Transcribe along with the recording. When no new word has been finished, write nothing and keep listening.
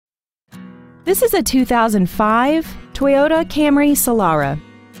This is a 2005 Toyota Camry Solara.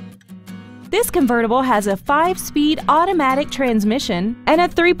 This convertible has a 5-speed automatic transmission and a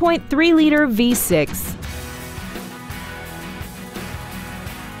 3.3-liter V6.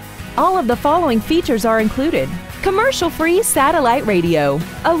 All of the following features are included: commercial-free satellite radio,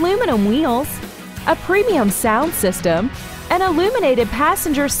 aluminum wheels, a premium sound system, an illuminated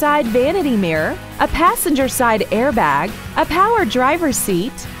passenger side vanity mirror, a passenger side airbag, a power driver's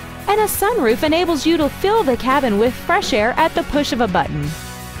seat, and a sunroof enables you to fill the cabin with fresh air at the push of a button.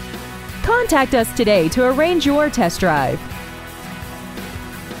 Contact us today to arrange your test drive.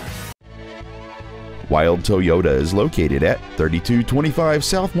 Wild Toyota is located at 3225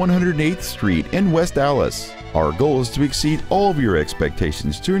 South 108th Street in West Dallas. Our goal is to exceed all of your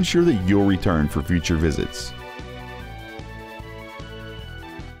expectations to ensure that you'll return for future visits.